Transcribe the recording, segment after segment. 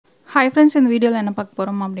Hi friends, இந்த வீடியோவில் என்ன பார்க்க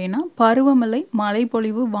போகிறோம் அப்படின்னா பருவமழை,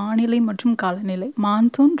 மழைப்பொழிவு, வானிலை மற்றும் காலநிலை,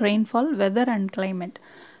 monsoon, rainfall, weather and climate,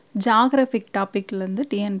 geographic டாப்பிக்லேருந்து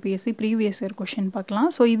TNPSC previous year question பார்க்கலாம்.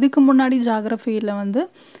 ஸோ இதுக்கு முன்னாடி ஜாகிரஃபியில் வந்து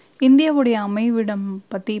இந்தியாவுடைய அமைவிடம்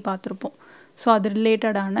பற்றி பார்த்துருப்போம். ஸோ அது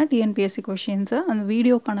ரிலேட்டடான டிஎன்பிஎஸ்சி கொஷின்ஸு அந்த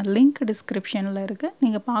வீடியோக்கான லிங்க் டிஸ்கிரிப்ஷனில் இருக்குது.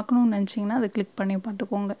 நீங்கள் பார்க்கணுன்னு நினச்சிங்கன்னா அதை கிளிக் பண்ணி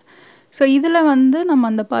பார்த்துக்கோங்க. ஸோ இதில் வந்து நம்ம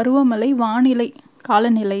அந்த பருவமழை, வானிலை,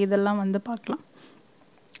 காலநிலை இதெல்லாம் வந்து பார்க்கலாம்.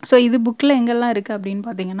 ஸோ இது புக்கில் எங்கெல்லாம் இருக்குது அப்படின்னு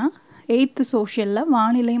பார்த்தீங்கன்னா 8th சோஷியலில்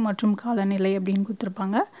வானிலை மற்றும் காலநிலை அப்படின்னு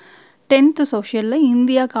கொடுத்துருப்பாங்க. 10th சோஷியலில்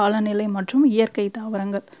இந்தியா காலநிலை மற்றும் இயற்கை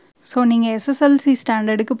தாவரங்கள். ஸோ நீங்கள் எஸ்எஸ்எல்சி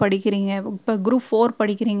ஸ்டாண்டர்டுக்கு படிக்கிறீங்க, இப்போ குரூப் 4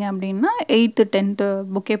 படிக்கிறீங்க அப்படின்னா 8th 10th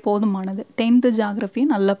புக்கே போதுமானது. 10th ஜாகிரஃபி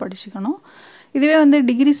நல்லா படிச்சுக்கணும். இதுவே வந்து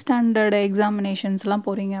டிகிரி ஸ்டாண்டர்டு எக்ஸாமினேஷன்ஸ்லாம்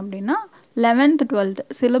போகிறீங்க அப்படின்னா 11th 12th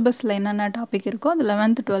சிலபஸில் என்னென்ன டாபிக் இருக்கோ அது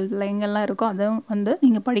 11th 12th எங்கெல்லாம் இருக்கோ அதை வந்து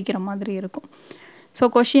நீங்கள் படிக்கிற மாதிரி இருக்கும். ஸோ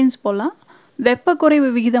கொஷின்ஸ் போகலாம். வெப்பக்குறைவு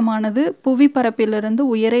விகிதமானது புவிப்பரப்பிலிருந்து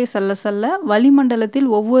உயரே செல்ல செல்ல வளிமண்டலத்தில்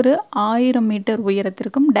ஒவ்வொரு 1000 மீட்டர்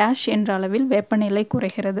உயரத்திற்கும் டேஷ் என்ற அளவில் வெப்பநிலை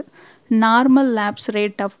குறைகிறது. Normal labs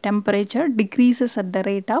rate of temperature decreases at the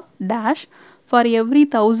rate of dash for every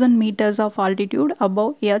 1000 metres of altitude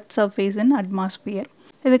above earth surface in atmosphere.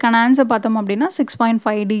 இதுக்கான ஆன்சர் பார்த்தோம் அப்படின்னா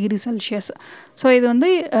 6.5 டிகிரி செல்சியஸ். ஸோ இது வந்து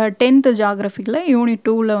 10th ஜாகிரஃபியில் யூனிட்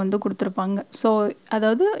 2ல் வந்து கொடுத்துருப்பாங்க. ஸோ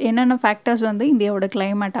அதாவது என்னென்ன ஃபேக்டர்ஸ் வந்து இந்தியாவோட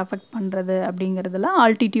கிளைமேட் அஃபெக்ட் பண்ணுறது அப்படிங்கிறதுல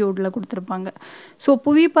ஆல்டிடியூடில் கொடுத்துருப்பாங்க. ஸோ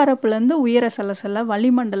புவிப்பரப்புலேருந்து உயர செல்ல செல்ல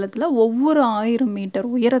வளிமண்டலத்தில் ஒவ்வொரு 1000 மீட்டர்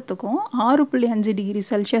உயரத்துக்கும் 6.5 டிகிரி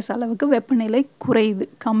செல்சியஸ் அளவுக்கு வெப்பநிலை குறையுது,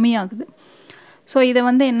 கம்மியாகுது. ஸோ இதை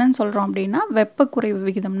வந்து என்னன்னு சொல்கிறோம் அப்படின்னா வெப்பக்குறைவு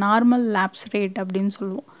விகிதம், நார்மல் லேப்ஸ் ரேட் அப்படின்னு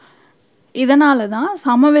சொல்லுவோம். இதனால தான்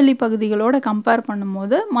சமவெளி பகுதிகளோடு கம்பேர்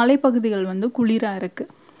பண்ணும்போது மலைப்பகுதிகள் வந்து குளிராக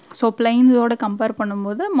இருக்குது. ஸோ பிளைன்ஸோடு கம்பேர்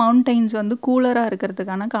பண்ணும்போது மவுண்டெயின்ஸ் வந்து கூலராக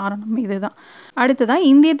இருக்கிறதுக்கான காரணம் இதுதான். அடுத்ததான்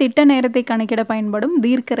இந்திய திட்ட நேரத்தை கணக்கிட பயன்படும்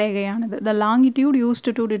தீர்க்க ரேகையானது. த longitude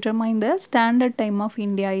used to determine the standard time of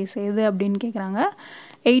India is எது அப்படின்னு கேட்குறாங்க.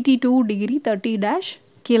 82 டிகிரி 30 டேஷ்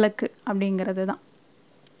கிழக்கு அப்படிங்கிறது தான்.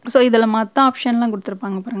 ஸோ இதில் மற்ற ஆப்ஷன்லாம்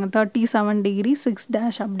கொடுத்துருப்பாங்க பாருங்கள், 37 டிகிரி 6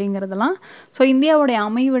 டேஷ் அப்படிங்கிறதெல்லாம். ஸோ இந்தியாவுடைய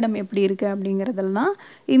அமைவிடம் எப்படி இருக்குது அப்படிங்கிறதுலாம்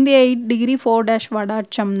India 8 degree 4 dash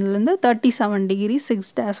வடாட்சம்லேருந்து 37 degree 6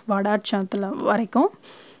 dash வடாட்சத்தில் வரைக்கும்,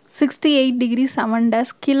 68 டிகிரி 7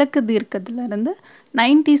 டேஷ் கிழக்கு தீர்க்கத்திலேருந்து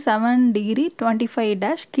 97 டிகிரி 25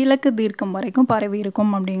 டேஷ் கிழக்கு தீர்க்கம் வரைக்கும் பரவி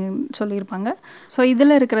இருக்கும் அப்படின்னு சொல்லியிருப்பாங்க. ஸோ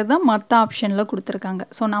இதில் இருக்கிறது தான் மற்ற ஆப்ஷனில் கொடுத்துருக்காங்க.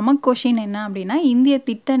 ஸோ நமக்கு கொஷின் என்ன அப்படின்னா இந்திய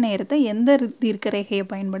திட்ட நேரத்தை எந்த தீர்க்க ரேகையை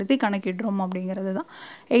பயன்படுத்தி கணக்கிடுறோம் அப்படிங்கிறது தான்.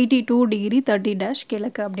 82 டிகிரி 30 டேஷ்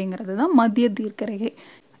கிழக்கு அப்படிங்கிறது தான் மத்திய தீர்க்க ரேகை.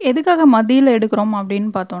 எதுக்காக மத்தியில் எடுக்கிறோம்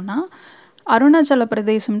அப்படின்னு பார்த்தோன்னா அருணாச்சல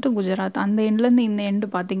பிரதேசம் டு குஜராத் அந்த எண்ட்லேருந்து இந்த எண்டு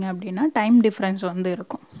பார்த்திங்க அப்படின்னா டைம் டிஃப்ரென்ஸ் வந்து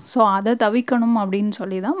இருக்கும். ஸோ அதை தவிர்க்கணும் அப்படின்னு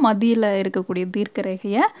சொல்லி தான் மத்தியில் இருக்கக்கூடிய தீர்க்க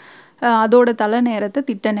ரேகையை அதோட தலை நேரத்தை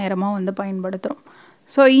திட்ட நேரமாக வந்து பயன்படுத்துகிறோம்.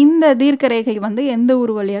 ஸோ இந்த தீர்க்க ரேகை வந்து எந்த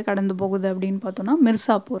ஊர் வழியாக கடந்து போகுது அப்படின்னு பார்த்தோன்னா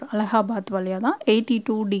மிர்சாப்பூர், அலகாபாத் வழியாக தான்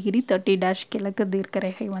 82 டிகிரி 30 டேஷ் கிழக்கு தீர்க்க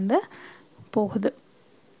ரேகை வந்து போகுது.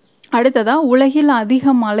 அடுத்ததாக உலகில்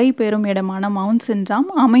அதிக மழை பெறும் இடமான மவுண்ட் சின்ஜாம்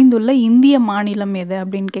அமைந்துள்ள இந்திய மாநிலம் எது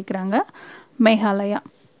அப்படின்னு கேட்குறாங்க. மேகாலயா.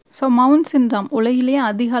 ஸோ மவுண்ட் சின்ஜாம் உலகிலேயே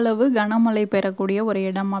அதிக அளவு கனமழை பெறக்கூடிய ஒரு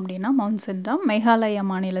இடம் அப்படின்னா மவுண்ட் சின்ஜாம் மேகாலயா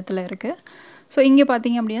மாநிலத்தில் இருக்குது. ஸோ இங்கே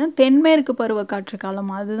பார்த்திங்க அப்படின்னா தென்மேற்கு பருவக்காற்று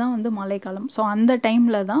காலம், அதுதான் வந்து மழைக்காலம். ஸோ அந்த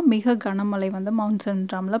டைமில் தான் மிக கனமழை வந்து மவுண்ட்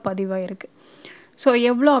சின்ஜாமில் பதிவாயிருக்கு. ஸோ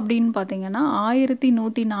எவ்வளோ அப்படின்னு பார்த்தீங்கன்னா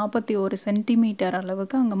 1141 சென்டிமீட்டர்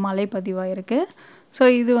அளவுக்கு அங்கே மழை பதிவாயிருக்கு. ஸோ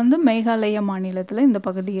இது வந்து மேகாலயா மாநிலத்தில் இந்த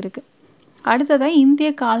பகுதி இருக்குது. அடுத்ததாக இந்திய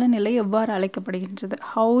காலநிலை எவ்வாறு அழைக்கப்படுகின்றது?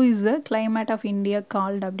 How is the climate of India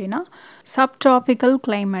called அப்படின்னா சப்ட்ராபிக்கல்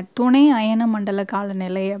கிளைமேட், துணை அயன மண்டல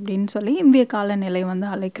காலநிலை அப்படின்னு சொல்லி இந்திய காலநிலை வந்து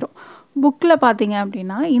அழைக்கிறோம். புக்கில் பார்த்தீங்க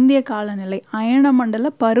அப்படின்னா இந்திய காலநிலை அயன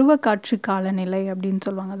மண்டல பருவக்காற்று காலநிலை அப்படின்னு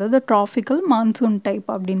சொல்லுவாங்க, அதாவது ட்ராபிக்கல் மான்சூன் டைப்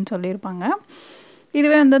அப்படின்னு சொல்லியிருப்பாங்க.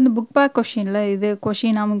 இதுவே வந்து அந்த புக் பேக் கொஷினில் இது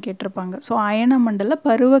கொஷினாகவும் கேட்டிருப்பாங்க. ஸோ அயன மண்டல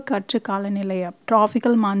பருவக்காற்று காலநிலை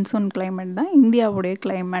ட்ராபிக்கல் மான்சூன் கிளைமேட் தான் இந்தியாவுடைய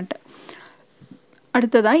கிளைமேட்.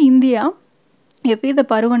 அடுத்ததாக இந்தியா எவ்வித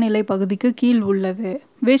பருவநிலை பகுதிக்கு கீழ் உள்ளது?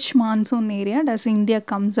 Which monsoon area does India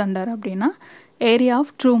comes under அப்படின்னா ஏரியா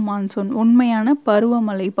ஆஃப் ட்ரூ மான்சூன், உண்மையான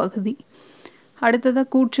பருவமழை பகுதி. அடுத்ததாக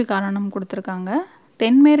கூற்று காரணம் கொடுத்துருக்காங்க.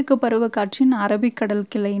 தென்மேற்கு பருவக்காற்றின் அரபிக்கடல்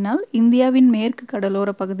கிளையினால் இந்தியாவின் மேற்கு கடலோர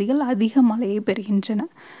பகுதிகள் அதிக மழையை பெறுகின்றன.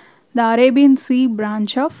 த Arabian sea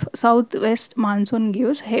branch of south west monsoon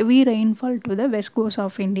gives heavy rainfall to the west coast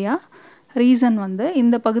of India. Reason வந்து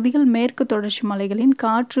இந்த பகுதிகள் மேற்கு தொடர்ச்சி மலைகளின்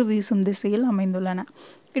காற்று வீசும் திசையில் அமைந்துள்ளன.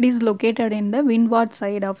 It is located in the விண்ட்வார்ட்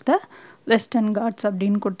side of the western God's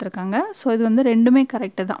அப்படின்னு கொடுத்துருக்காங்க. ஸோ இது வந்து ரெண்டுமே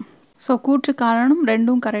கரெக்டு தான். ஸோ கூற்று காரணம்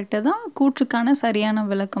ரெண்டும் கரெக்டு தான். கூற்றுக்கான சரியான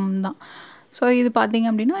விளக்கம் தான். ஸோ இது பார்த்திங்க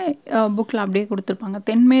அப்படின்னா புக்கில் அப்படியே கொடுத்துருப்பாங்க.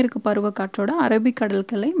 தென்மேற்கு பருவக்காற்றோட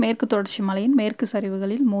அரபிக்கடல் மேற்கு தொடர்ச்சி மலையின் மேற்கு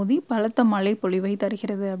சரிவுகளில் மோதி பலத்த மழை பொழிவை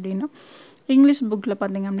தருகிறது அப்படின்னு. இங்கிலீஷ் புக்கில்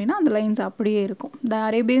பார்த்திங்க அப்படின்னா அந்த லைன்ஸ் அப்படியே இருக்கும். த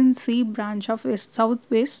Arabian sea branch of south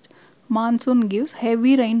west monsoon gives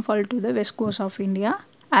heavy rainfall to the west coast of India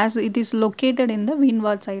as it is located in the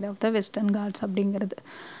விண்ட்வார்ட் side of the western God's அப்படிங்கிறது.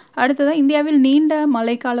 அடுத்ததாக இந்தியாவில் நீண்ட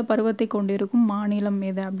மழைக்கால பருவத்தை கொண்டிருக்கும் மாநிலம்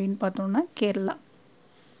எது அப்படின்னு பார்த்தோம்னா கேரளா.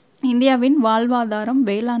 இந்தியாவின் வாழ்வாதாரம்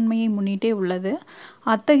வேளாண்மையை முன்னிட்டே உள்ளது.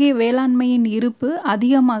 அத்தகைய வேளாண்மையின் இருப்பு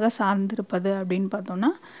அதிகமாக சார்ந்திருப்பது அப்படின்னு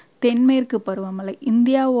பார்த்தோம்னா தென்மேற்கு பருவமழை.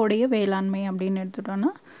 இந்தியாவோடைய வேளாண்மை அப்படின்னு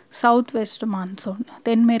எடுத்துட்டோன்னா சவுத் வெஸ்ட் மான்சூன்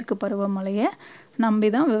தென்மேற்கு பருவமழையை நம்பி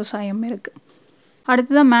தான் விவசாயம் இருக்குது.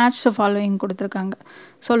 அடுத்ததாக மேட்ச் ஃபாலோயிங் கொடுத்துருக்காங்க.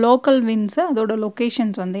 ஸோ லோக்கல் வின்ஸு அதோட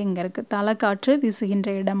லொக்கேஷன்ஸ் வந்து இங்கே இருக்குது. தலைக்காற்று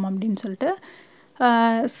வீசுகின்ற இடம் அப்படின்னு சொல்லிட்டு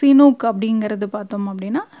சினூக் அப்படிங்கிறது பார்த்தோம்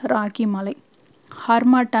அப்படின்னா ராக்கி மலை,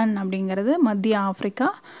 ஹர்மாட்டன் அப்படிங்கிறது மத்திய ஆஃப்ரிக்கா,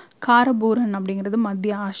 காரபூரன் அப்படிங்கிறது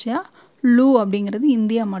மத்திய ஆசியா, லூ அப்படிங்கிறது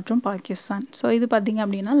இந்தியா மற்றும் பாகிஸ்தான். ஸோ இது பார்த்திங்க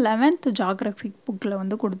அப்படின்னா 11th ஜாகிரபிக் புக்கில்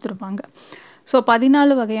வந்து கொடுத்துருப்பாங்க. ஸோ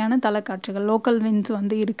 14 வகையான தலைக்காற்றுகள் லோக்கல் வின்ஸ்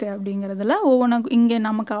வந்து இருக்குது அப்படிங்கிறதுல ஒவ்வொன்றும் இங்கே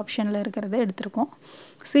நமக்கு ஆப்ஷனில் இருக்கிறத எடுத்திருக்கோம்.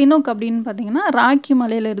 சினூக் அப்படின்னு பார்த்திங்கன்னா ராக்கி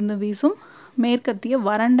மலையிலிருந்து வீசும் மேற்கத்திய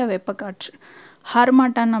வறண்ட வெப்பக்காற்று.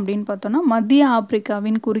 ஹர்மாட்டன் அப்படின்னு பார்த்தோன்னா மத்திய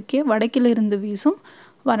ஆப்பிரிக்காவின் குறுக்கே வடக்கிலிருந்து வீசும்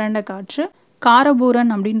வறண்ட காற்று.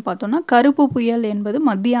 காரபூரன் அப்படின்னு பார்த்தோன்னா கருப்பு புயல் என்பது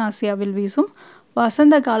மத்திய ஆசியாவில் வீசும்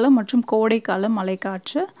வசந்த கால மற்றும் கோடைக்கால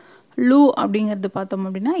மழைக்காற்று. லூ அப்படிங்கிறது பார்த்தோம்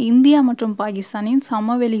அப்படின்னா இந்தியா மற்றும் பாகிஸ்தானின்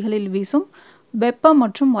சமவெளிகளில் வீசும் வெப்ப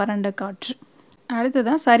மற்றும் வறண்ட காற்று.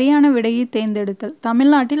 அடுத்ததாக சரியான விடையை தேர்ந்தெடுத்தல்.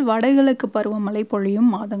 தமிழ்நாட்டில் வடகிழக்கு பருவமழை பொழியும்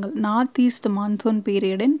மாதங்கள். நார்த் ஈஸ்ட் மான்சூன்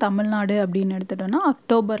பீரியடின் தமிழ்நாடு அப்படின்னு எடுத்துட்டோன்னா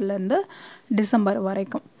அக்டோபர்லேருந்து டிசம்பர்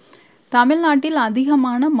வரைக்கும். தமிழ்நாட்டில்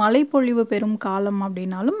அதிகமான மழைப்பொழிவு பெறும் காலம்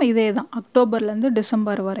அப்படின்னாலும் இதே தான், அக்டோபர்லேருந்து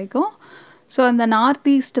டிசம்பர் வரைக்கும். ஸோ அந்த நார்த்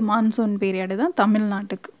ஈஸ்ட் மான்சூன் பீரியடு தான்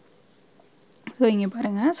தமிழ்நாட்டுக்கு. ஸோ இங்கே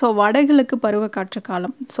பாருங்கள், ஸோ வடகிழக்கு பருவக்காற்று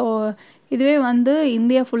காலம். ஸோ இதுவே வந்து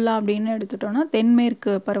இந்தியா ஃபுல்லாக அப்படின்னு எடுத்துட்டோன்னா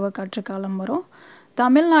தென்மேற்கு பருவக்காற்று காலம் வரும்.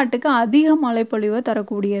 தமிழ்நாட்டுக்கு அதிக மழைப்பொழிவை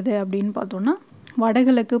தரக்கூடியது அப்படின்னு பார்த்தோன்னா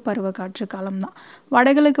வடகிழக்கு பருவக்காற்று காலம் தான்.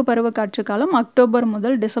 வடகிழக்கு பருவக்காற்று காலம் அக்டோபர்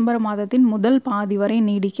முதல் டிசம்பர் மாதத்தின் முதல் பாதி வரை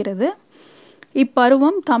நீடிக்கிறது.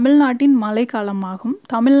 இப்பருவம் தமிழ்நாட்டின் மழைக்காலமாகும்.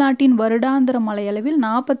 தமிழ்நாட்டின் வருடாந்திர மழையளவில்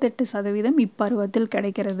 48% இப்பருவத்தில்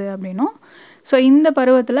கிடைக்கிறது அப்படின்னும். ஸோ இந்த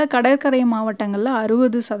பருவத்தில் கடற்கரை மாவட்டங்களில்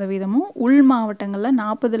 60%, உள் மாவட்டங்களில்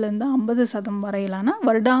 40லேருந்து 50% வரையிலான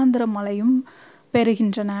வருடாந்திர மழையும்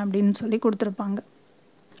பெறுகின்றன அப்படின்னு சொல்லி கொடுத்துருப்பாங்க.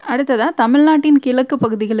 அடுத்ததாக தமிழ்நாட்டின் கிழக்கு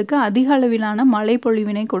பகுதிகளுக்கு அதிக அளவிலான மழை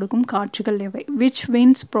பொழிவினை கொடுக்கும் காற்றுகள் எவை? Which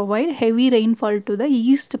winds provide heavy rainfall to the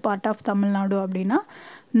east part of Tamil Nadu அப்படின்னா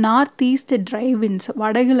நார்த் ஈஸ்ட் ட்ரை வின்ஸ்,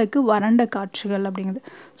 வடகிழக்கு வறண்ட காற்றுகள் அப்படிங்கிறது.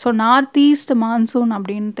 ஸோ நார்த் ஈஸ்ட் மான்சூன்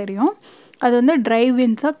அப்படின்னு தெரியும், அது வந்து ட்ரை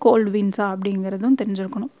வின்ஸா கோல்ட் வின்ஸா அப்படிங்கிறதும்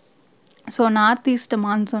தெரிஞ்சிருக்கணும். ஸோ நார்த் ஈஸ்ட்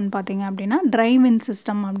மான்சூன் பார்த்திங்க அப்படின்னா ட்ரை வின்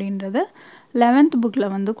சிஸ்டம் அப்படின்றது 11th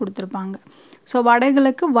புக்கில் வந்து கொடுத்துருப்பாங்க. ஸோ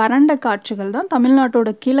வடகிழக்கு வறண்ட காற்றுகள் தான் தமிழ்நாட்டோட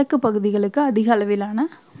கிழக்கு பகுதிகளுக்கு அதிக அளவிலான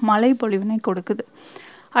மழை பொழிவினை கொடுக்குது.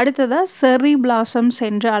 அடுத்ததாக செர்ரி பிளாசம்ஸ்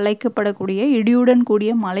என்று அழைக்கப்படக்கூடிய இடியுடன்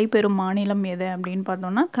கூடிய மழை பெறும் மாநிலம் எது அப்படின்னு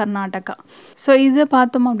பார்த்தோம்னா கர்நாடகா. ஸோ இதை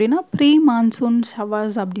பார்த்தோம் அப்படின்னா ப்ரீ மான்சூன்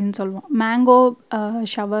ஷவர்ஸ் அப்படின்னு சொல்லுவோம். மேங்கோ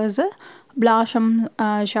ஷவர்ஸு, பிளாசம்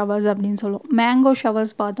ஷவர்ஸ் அப்படின்னு சொல்லுவோம். மேங்கோ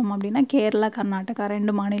ஷவர்ஸ் பார்த்தோம் அப்படின்னா கேரளா கர்நாடகா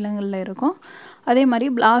 2 மாநிலங்களில் இருக்கும். அதே மாதிரி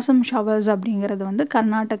பிளாசம் ஷவர்ஸ் அப்படிங்கிறது வந்து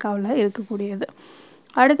கர்நாடகாவில் இருக்கக்கூடியது.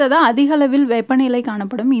 அடுத்ததாக அதிக அளவில் வெப்பநிலை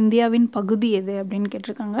காணப்படும் இந்தியாவின் பகுதி எது அப்படின்னு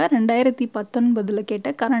கேட்டிருக்காங்க. 2019 கேட்ட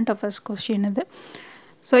கரண்ட் அஃபேர்ஸ் கொஸ்டின் இது.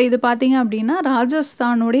 ஸோ இது பார்த்திங்க அப்படின்னா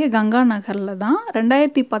ராஜஸ்தானுடைய கங்கா நகரில் தான்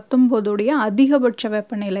 2019 அதிகபட்ச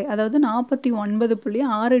வெப்பநிலை, அதாவது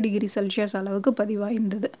 49.6 டிகிரி செல்சியஸ் அளவுக்கு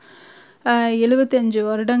பதிவாயிருந்தது. 75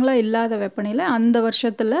 வருடங்களாக இல்லாத வெப்பநிலை அந்த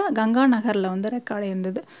வருஷத்தில் கங்கா நகரில் வந்து ரெக்கார்ட்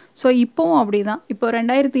இருந்தது. ஸோ இப்போவும் அப்படி தான். இப்போ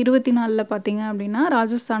 2024 பார்த்திங்க அப்படின்னா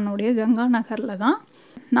ராஜஸ்தானுடைய கங்கா நகரில் தான்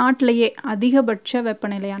நாட்டிலேயே அதிகபட்ச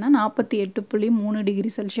வெப்பநிலையான 48.3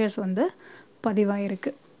 டிகிரி செல்சியஸ் வந்து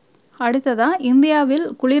பதிவாயிருக்கு. அடுத்ததாக இந்தியாவில்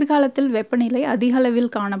குளிர்காலத்தில் வெப்பநிலை அதிக அளவில்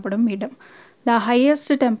காணப்படும் இடம். The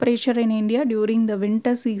highest temperature in India during the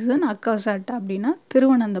winter season occurs at அப்படின்னா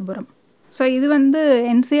திருவனந்தபுரம். ஸோ இது வந்து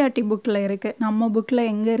என்சிஆர்டி புக்கில் இருக்குது, நம்ம புக்கில்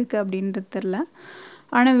எங்கே இருக்குது அப்படின்றது தெரில.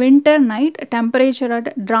 ஆனால் winter night temperature at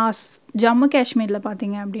Dras Jammu காஷ்மீரில்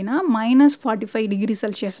பார்த்திங்க அப்படின்னா -45 டிகிரி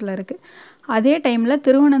செல்சியஸில் இருக்குது. அதே டைமில்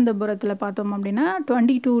திருவனந்தபுரத்தில் பார்த்தோம் அப்படின்னா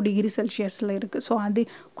 22 டிகிரி செல்சியஸில் இருக்குது. ஸோ அது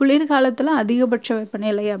குளிர்காலத்தில் அதிகபட்ச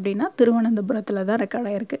வெப்பநிலை அப்படின்னா திருவனந்தபுரத்தில் தான் ரெக்கார்ட்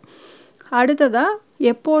ஆகிருக்கு. அடுத்ததா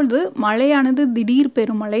எப்பொழுது மழையானது திடீர்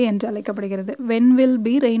பெருமழை என்று அழைக்கப்படுகிறது? when will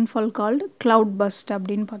be rainfall called cloud burst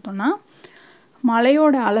அப்படின்னு பார்த்தோம்னா,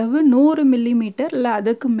 மழையோட அளவு 100 மில்லிமீட்டர் இல்லை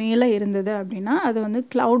அதுக்கு மேலே இருந்தது அப்படின்னா அது வந்து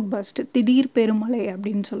cloud burst, திடீர் பெருமழை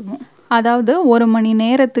அப்படின்னு சொல்லுவோம். அதாவது ஒரு மணி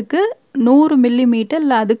நேரத்துக்கு 100 மில்லிமீட்டர்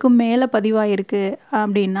இல்லை அதுக்கு மேலே பதிவாயிருக்கு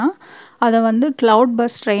அப்படின்னா அதை வந்து cloud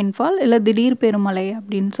burst rainfall இல்லை திடீர் பெருமழை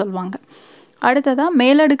அப்படின்னு சொல்லுவாங்க. அடுத்ததாக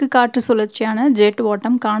மேலடுக்கு காற்று சுழற்சியான ஜெட்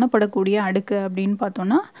ஓட்டம் காணப்படக்கூடிய அடுக்கு அப்படின்னு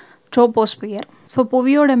பார்த்தோன்னா ட்ரோபோஸ்பியர். ஸோ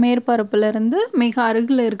புவியோட மேற்பரப்புலேருந்து மிக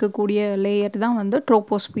அருகில் இருக்கக்கூடிய லேயர் தான் வந்து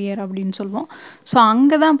ட்ரோபோஸ்பியர் அப்படின்னு சொல்லுவோம். ஸோ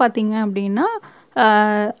அங்கே தான் பார்த்திங்க அப்படின்னா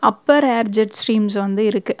அப்பர் ஏர் ஜெட் ஸ்ட்ரீம்ஸ் வந்து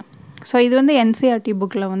இருக்குது. ஸோ இது வந்து என்சிஆர்டி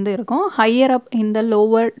புக்கில் வந்து இருக்கும். Higher up in the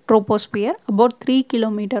lower troposphere about 3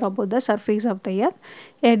 kilometre above the surface of the earth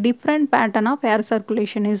a different pattern of air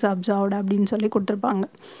circulation is observed அப்படின்னு சொல்லி கொடுத்துருப்பாங்க.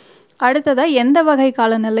 அடுத்ததாக எந்த வகை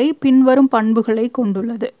காலநிலை பின்வரும் பண்புகளை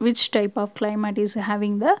கொண்டுள்ளது? which type of climate is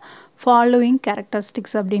having the following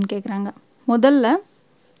characteristics அப்படின்னு கேட்குறாங்க. முதல்ல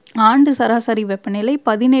ஆண்டு சராசரி வெப்பநிலை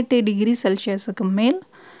 18 டிகிரி செல்சியஸுக்கு மேல்.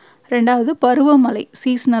 ரெண்டாவது பருவமழை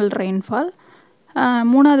சீசனல் ரெயின்ஃபால்.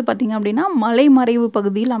 மூணாவது பார்த்திங்க அப்படின்னா மலை மறைவு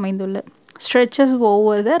பகுதியில் அமைந்துள்ள stretches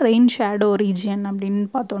over the rain shadow region அப்படின்னு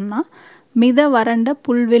பார்த்தோம்னா மித வறண்ட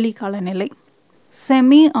புல்வெளி காலநிலை.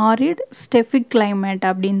 செமி ஆரிட் ஸ்டெஃபிக் கிளைமேட்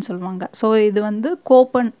அப்படின்னு சொல்லுவாங்க. ஸோ இது வந்து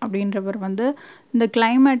கோப்பன் அப்படின்றவர் வந்து இந்த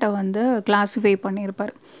கிளைமேட்டை வந்து கிளாஸிஃபை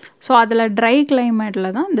பண்ணியிருப்பார். ஸோ அதில் ட்ரை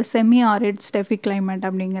கிளைமேட்டில் தான் இந்த செமி ஆரிட் ஸ்டெஃபிக் கிளைமேட்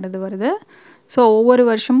அப்படிங்கிறது வருது. ஸோ ஒவ்வொரு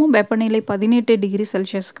வருஷமும் வெப்பநிலை 18 டிகிரி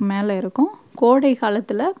செல்சியஸ்க்கு மேலே இருக்கும். கோடை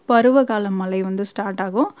காலத்தில் பருவகால மழை வந்து ஸ்டார்ட்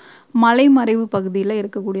ஆகும். மலை மறைவு பகுதியில்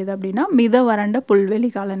இருக்கக்கூடியது அப்படின்னா மித வறண்ட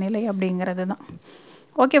புல்வெளி காலநிலை அப்படிங்கிறது தான்.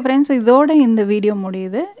 ஓகே ஃப்ரெண்ட்ஸ், இதோட இந்த வீடியோ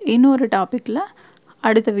முடியுது. இன்னொரு டாப்பிக்கில்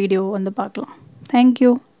அடுத்த வீடியோ வந்து பார்க்கலாம்.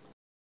 தேங்க்யூ.